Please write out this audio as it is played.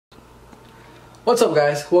What's up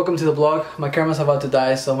guys, welcome to the vlog. My camera's about to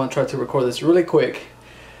die, so I'm gonna try to record this really quick.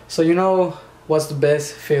 So you know what's the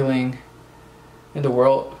best feeling in the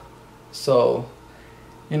world? So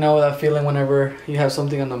you know that feeling whenever you have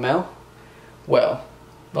something in the mail? Well,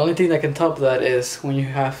 the only thing that can top that is when you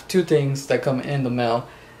have two things that come in the mail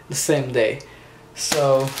the same day.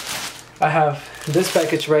 So I have this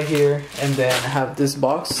package right here, and then I have this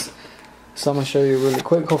box. So I'm gonna show you really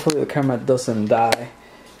quick. Hopefully the camera doesn't die.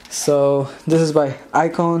 So this is by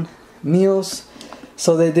INCLINE meals.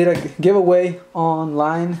 So they did a giveaway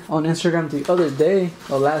online on Instagram the other day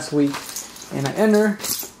or last week, and I entered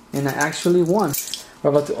and I actually won. We're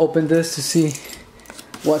about to open this to see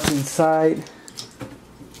what's inside.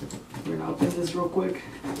 We're gonna open this real quick.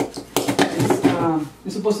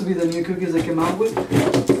 It's supposed to be the new cookies they came out with.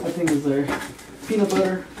 I think it's their peanut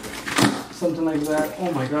butter, something like that.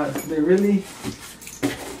 Oh my god, they really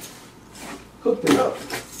hooked it up.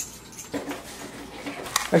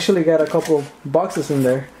 Actually got a couple boxes in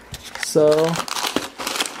there. So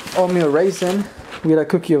oatmeal raisin. We got a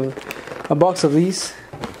cookie of a box of these.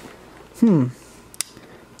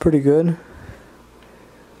 Pretty good.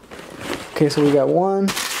 Okay, so we got one,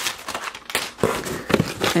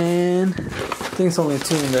 and I think it's only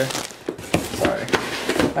two in there. Sorry,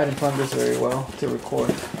 I didn't plan this very well to record.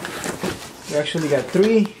 We actually got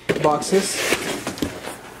 3 boxes.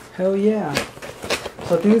 Hell yeah.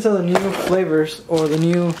 So I think these are the new flavors, or the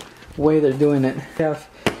new way they're doing it. We have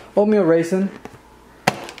oatmeal raisin,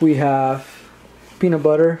 we have peanut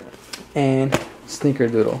butter, and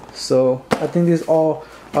snickerdoodle. So I think these all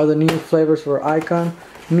are the new flavors for INCLINE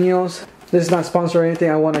meals. This is not sponsored or anything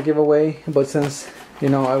I want to give away, but since you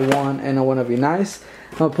know I won and I want to be nice,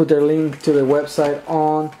 I'll put their link to their website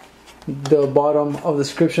on the bottom of the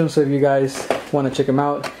description, so if you guys want to check them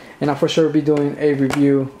out. And I'll for sure be doing a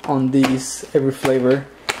review on these, every flavor,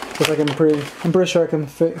 because I'm pretty sure I can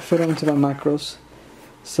fit them into my macros.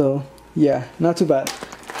 So yeah, not too bad.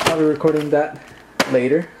 I'll be recording that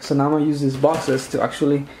later. So now I'm gonna use these boxes to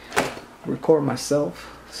actually record myself.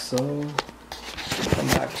 So come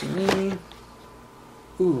back to me.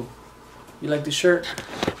 Ooh, you like the shirt?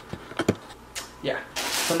 Yeah.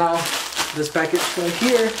 So now this package right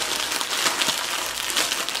here.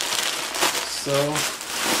 So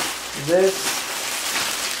this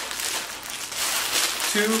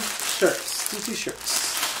 2 t-shirts,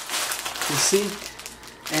 you see,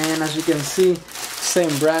 and as you can see,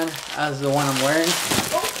 same brand as the one I'm wearing.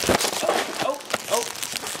 Oh,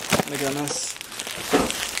 look at this.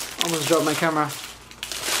 Almost dropped my camera.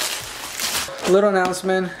 Little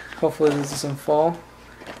announcement, hopefully this doesn't fall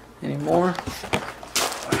anymore.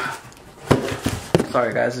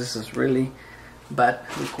 Sorry guys, this is really bad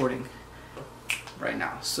recording right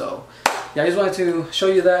now. So yeah, I just wanted to show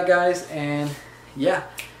you that, guys, and yeah,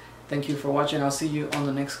 thank you for watching. I'll see you on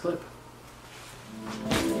the next clip.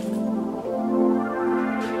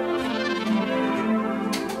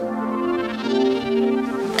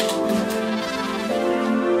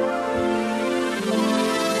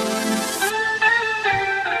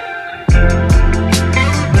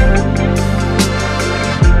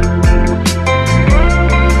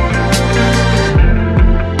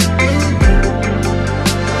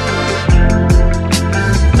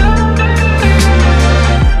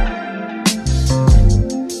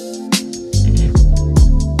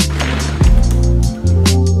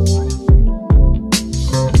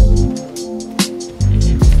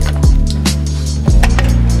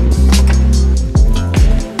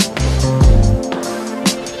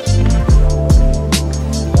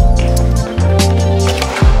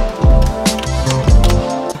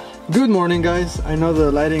 Good morning guys, I know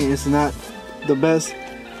the lighting is not the best,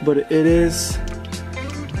 but it is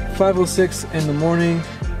 5:06 in the morning,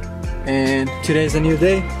 and today's a new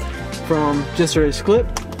day from yesterday's clip,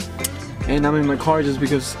 and I'm in my car just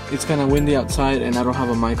because it's kind of windy outside and I don't have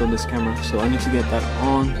a mic on this camera, so I need to get that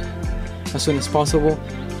on as soon as possible.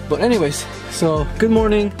 But anyways, so good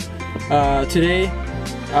morning. Today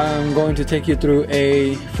I'm going to take you through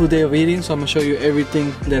a full day of eating, so I'm gonna show you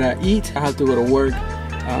everything that I eat. I have to go to work.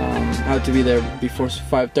 I have to be there before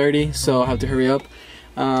 5:30, so I have to hurry up.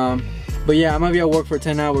 But yeah, I'm gonna be at work for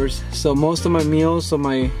 10 hours. So most of my meals,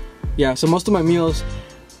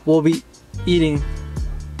 will be eating.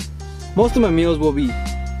 Most of my meals will be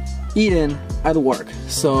eaten at work.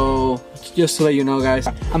 So just to let you know, guys,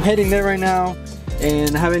 I'm heading there right now,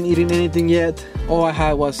 and I haven't eaten anything yet. All I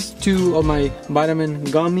had was 2 of my vitamin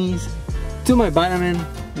gummies,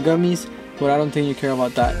 but I don't think you care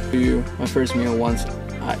about that. Do you? My first meal once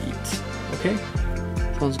I eat. Okay?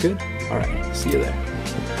 Sounds good? Alright, see you there.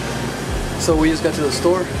 So we just got to the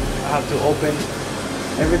store. I have to open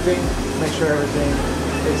everything, make sure everything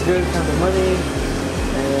is good, count the money,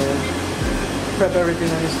 and prep everything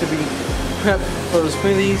that needs to be prepped for the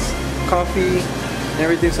smoothies, coffee, and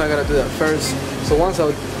everything. So I gotta do that first. So once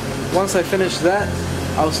I finish that,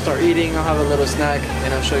 I'll start eating. I'll have a little snack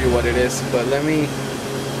and I'll show you what it is. But let me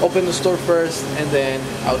open the store first, and then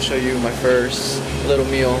I'll show you my first little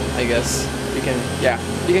meal, I guess. You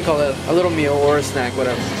can call it a little meal or a snack,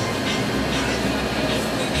 whatever.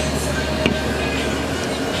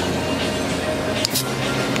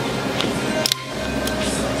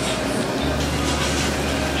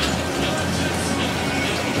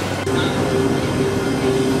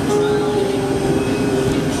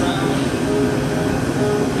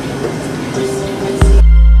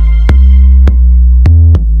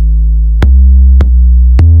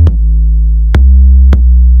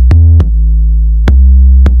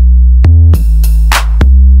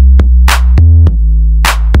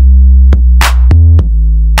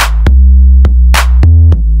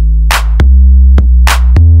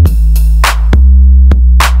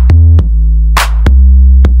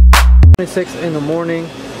 In the morning,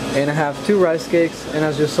 and I have 2 rice cakes, and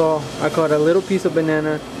as you saw, I cut a little piece of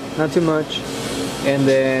banana, not too much, and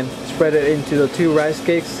then spread it into the 2 rice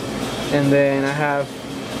cakes, and then I have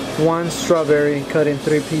 1 strawberry cut in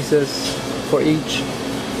 3 pieces for each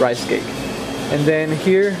rice cake. And then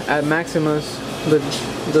here at Maximus,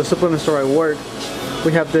 the supplement store I work,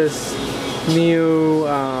 we have this new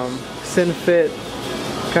Synfit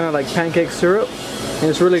kind of like pancake syrup, and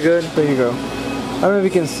it's really good. There you go. I don't know if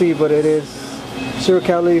you can see, but it is 0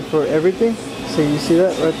 calorie for everything. So you see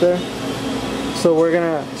that right there? So we're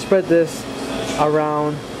gonna spread this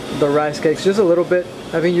around the rice cakes just a little bit.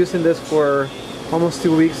 I've been using this for almost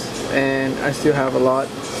 2 weeks and I still have a lot.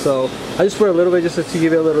 So I just put a little bit just to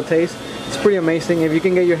give it a little taste. It's pretty amazing. If you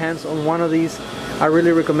can get your hands on one of these, I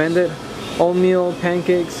really recommend it. Oatmeal,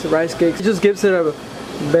 pancakes, rice cakes. It just gives it a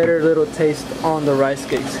better little taste on the rice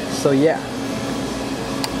cakes. So yeah.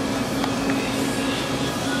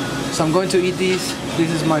 So I'm going to eat these. This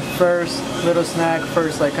is my first little snack,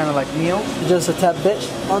 first like kind of like meal. Just a tad bit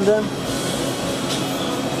on them,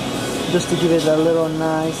 just to give it a little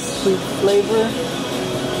nice sweet flavor.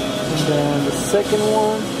 And then the second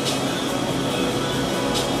one.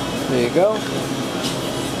 There you go.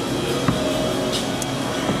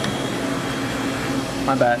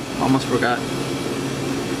 My bad, almost forgot.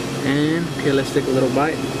 And okay, let's take a little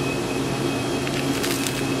bite.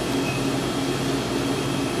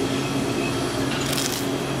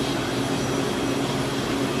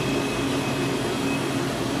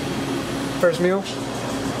 First meal,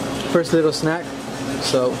 first little snack,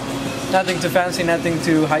 so nothing too fancy, nothing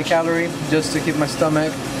too high calorie, just to keep my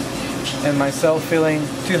stomach and myself feeling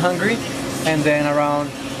too hungry. And then around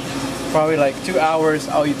probably like 2 hours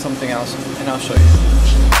I'll eat something else and I'll show you.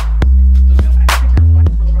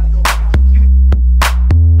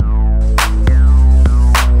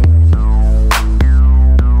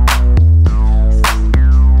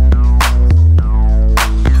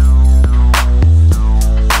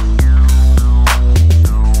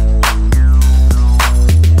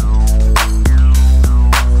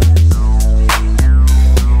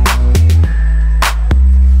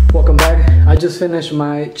 Just finished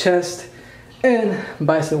my chest and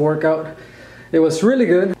bicep workout. It was really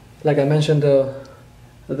good. Like I mentioned the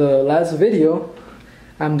last video,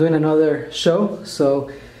 I'm doing another show,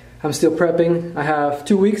 so I'm still prepping. I have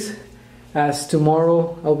 2 weeks, as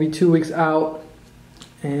tomorrow I'll be 2 weeks out,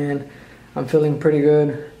 and I'm feeling pretty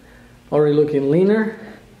good, already looking leaner.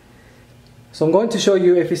 So I'm going to show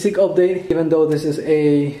you a physique update, even though this is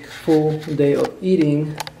a full day of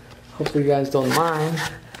eating. Hopefully you guys don't mind.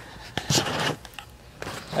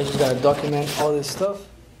 I just gotta document all this stuff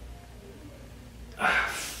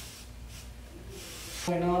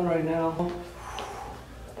going on right now.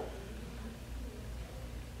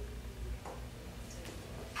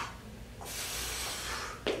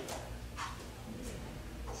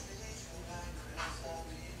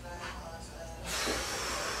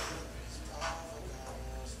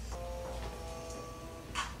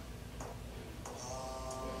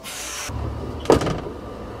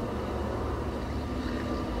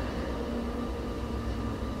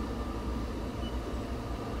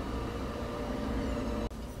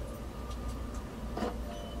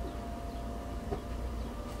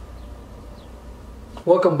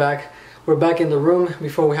 Welcome back. We're back in the room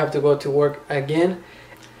before we have to go to work again.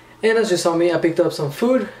 And as you saw me, I picked up some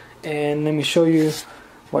food, and let me show you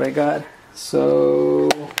what I got. So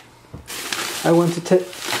I went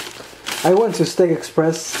to Steak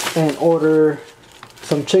Express and order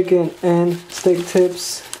some chicken and steak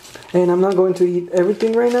tips And I'm not going to eat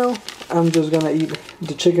everything right now. I'm just gonna eat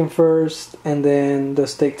the chicken first and then the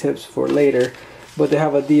steak tips for later. But they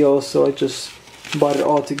have a deal, so I just bought it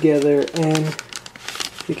all together. And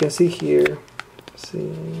you can see here,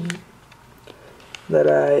 see that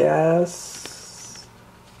I asked,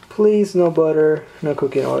 please no butter, no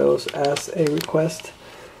cooking oils as a request.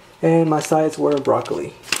 And my sides were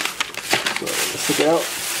broccoli. So let's check it out.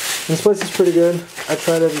 This place is pretty good. I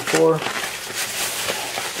tried it before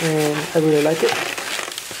and I really like it.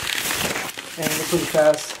 And it's pretty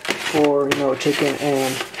fast for, you know, chicken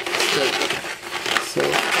and steak. So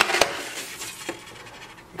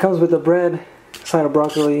it comes with the bread, side of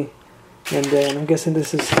broccoli, and then I'm guessing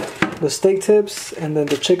this is the steak tips and then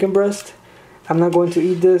the chicken breast. I'm not going to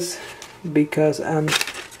eat this because I'm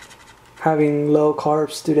having low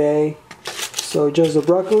carbs today. So just the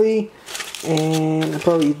broccoli, and I'll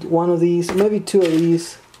probably eat one of these, maybe two of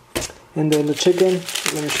these, and then the chicken.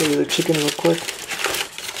 Let me show you the chicken real quick.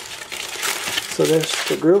 So there's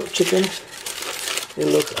the grilled chicken. It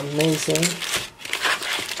looks amazing.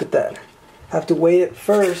 Look at that. I have to weigh it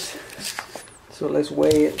first. So let's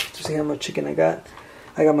weigh it to see how much chicken I got.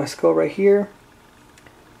 I got my scale right here,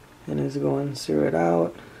 and it's going 0 it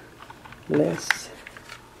out. Let's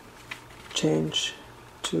change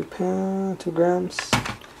 2 grams.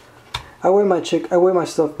 I weigh my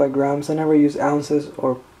stuff by grams. I never use ounces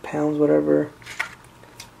or pounds, whatever.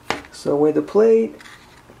 So weigh the plate,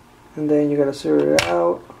 and then you gotta 0 it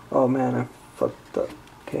out. Oh man, I fucked up.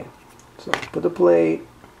 Okay, so put the plate,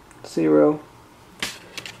 0.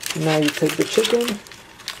 Now you take the chicken,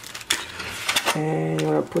 and you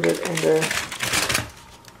wanna put it in there,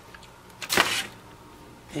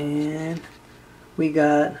 and we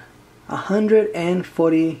got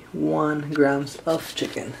 141 grams of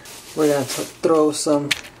chicken. We're gonna throw some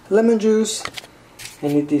lemon juice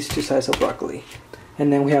and eat these 2 sides of broccoli. And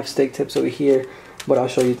then we have steak tips over here, but I'll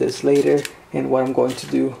show you this later and what I'm going to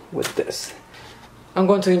do with this. I'm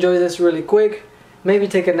going to enjoy this really quick. Maybe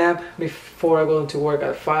take a nap before I go to work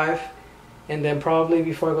at 5, and then probably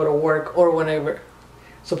before I go to work or whenever.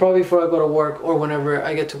 So probably before I go to work or whenever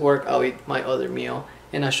I get to work, I'll eat my other meal,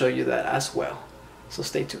 and I'll show you that as well. So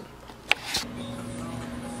stay tuned.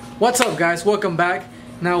 What's up, guys? Welcome back.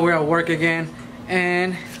 Now we're at work again,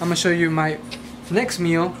 and I'm gonna show you my next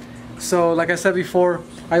meal. So like I said before,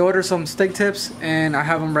 I ordered some steak tips and I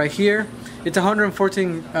have them right here. It's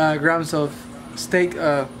 114 grams of steak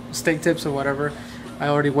tips or whatever. I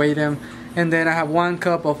already weighed them. And then I have 1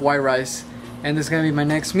 cup of white rice, and this is gonna be my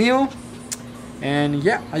next meal. And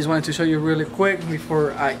yeah, I just wanted to show you really quick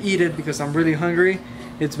before I eat it because I'm really hungry.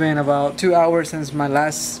 It's been about 2 hours since my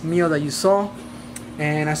last meal that you saw,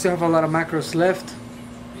 and I still have a lot of macros left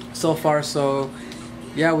so far. So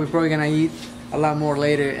yeah, we're probably gonna eat a lot more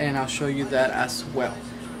later, and I'll show you that as well.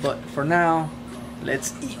 But for now,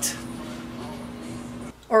 let's eat.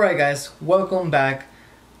 Alright guys, welcome back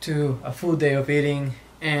to a full day of eating,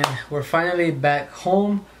 and we're finally back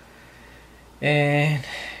home, and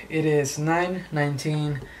it is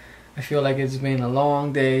 9:19. I feel like it's been a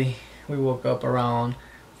long day. We woke up around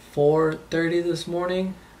 4:30 this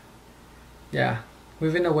morning. Yeah,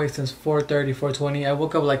 we've been awake since 4:30, 4:20. I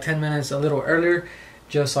woke up like 10 minutes a little earlier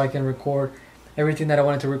just so I can record everything that I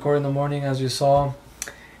wanted to record in the morning, as you saw.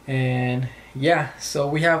 And yeah, so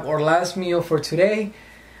we have our last meal for today.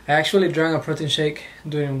 I actually drank a protein shake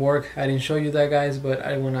during work. I didn't show you that, guys, but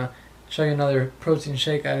I want to show you another protein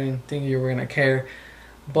shake. I didn't think you were gonna care,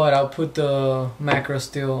 but I'll put the macro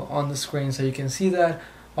still on the screen so you can see that.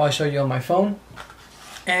 I'll show you on my phone.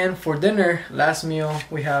 And for dinner, last meal,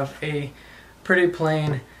 we have a pretty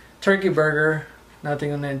plain turkey burger.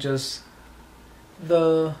 Nothing on it, just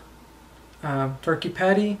the turkey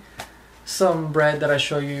patty, some bread that I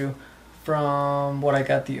show you from what I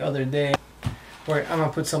got the other day, where I'm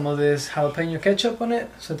gonna put some of this jalapeno ketchup on it,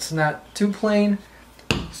 so it's not too plain.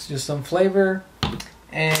 It's just some flavor.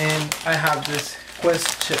 And I have this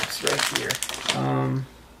Quest chips right here.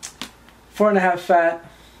 4.5 fat,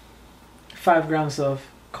 5 grams of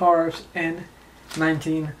carbs, and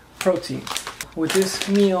 19 protein. With this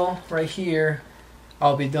meal right here,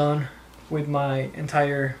 I'll be done with my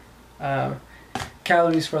entire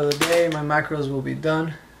calories for the day. My macros will be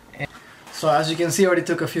done. And so as you can see, I already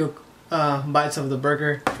took a few bites of the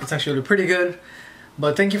burger. It's actually pretty good.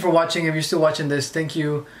 But thank you for watching. If you're still watching this, thank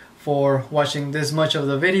you for watching this much of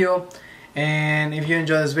the video. And if you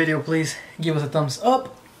enjoyed this video, please give us a thumbs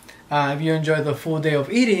up. If you enjoyed the full day of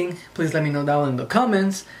eating, please let me know down in the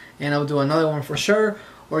comments, and I'll do another one for sure,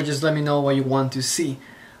 or just let me know what you want to see.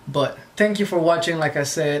 But thank you for watching, like I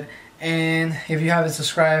said, and if you haven't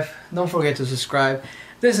subscribed, don't forget to subscribe.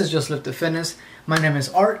 This is Just Live to Fitness. My name is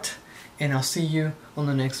Art, and I'll see you on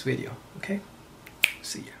the next video. Okay?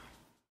 See ya.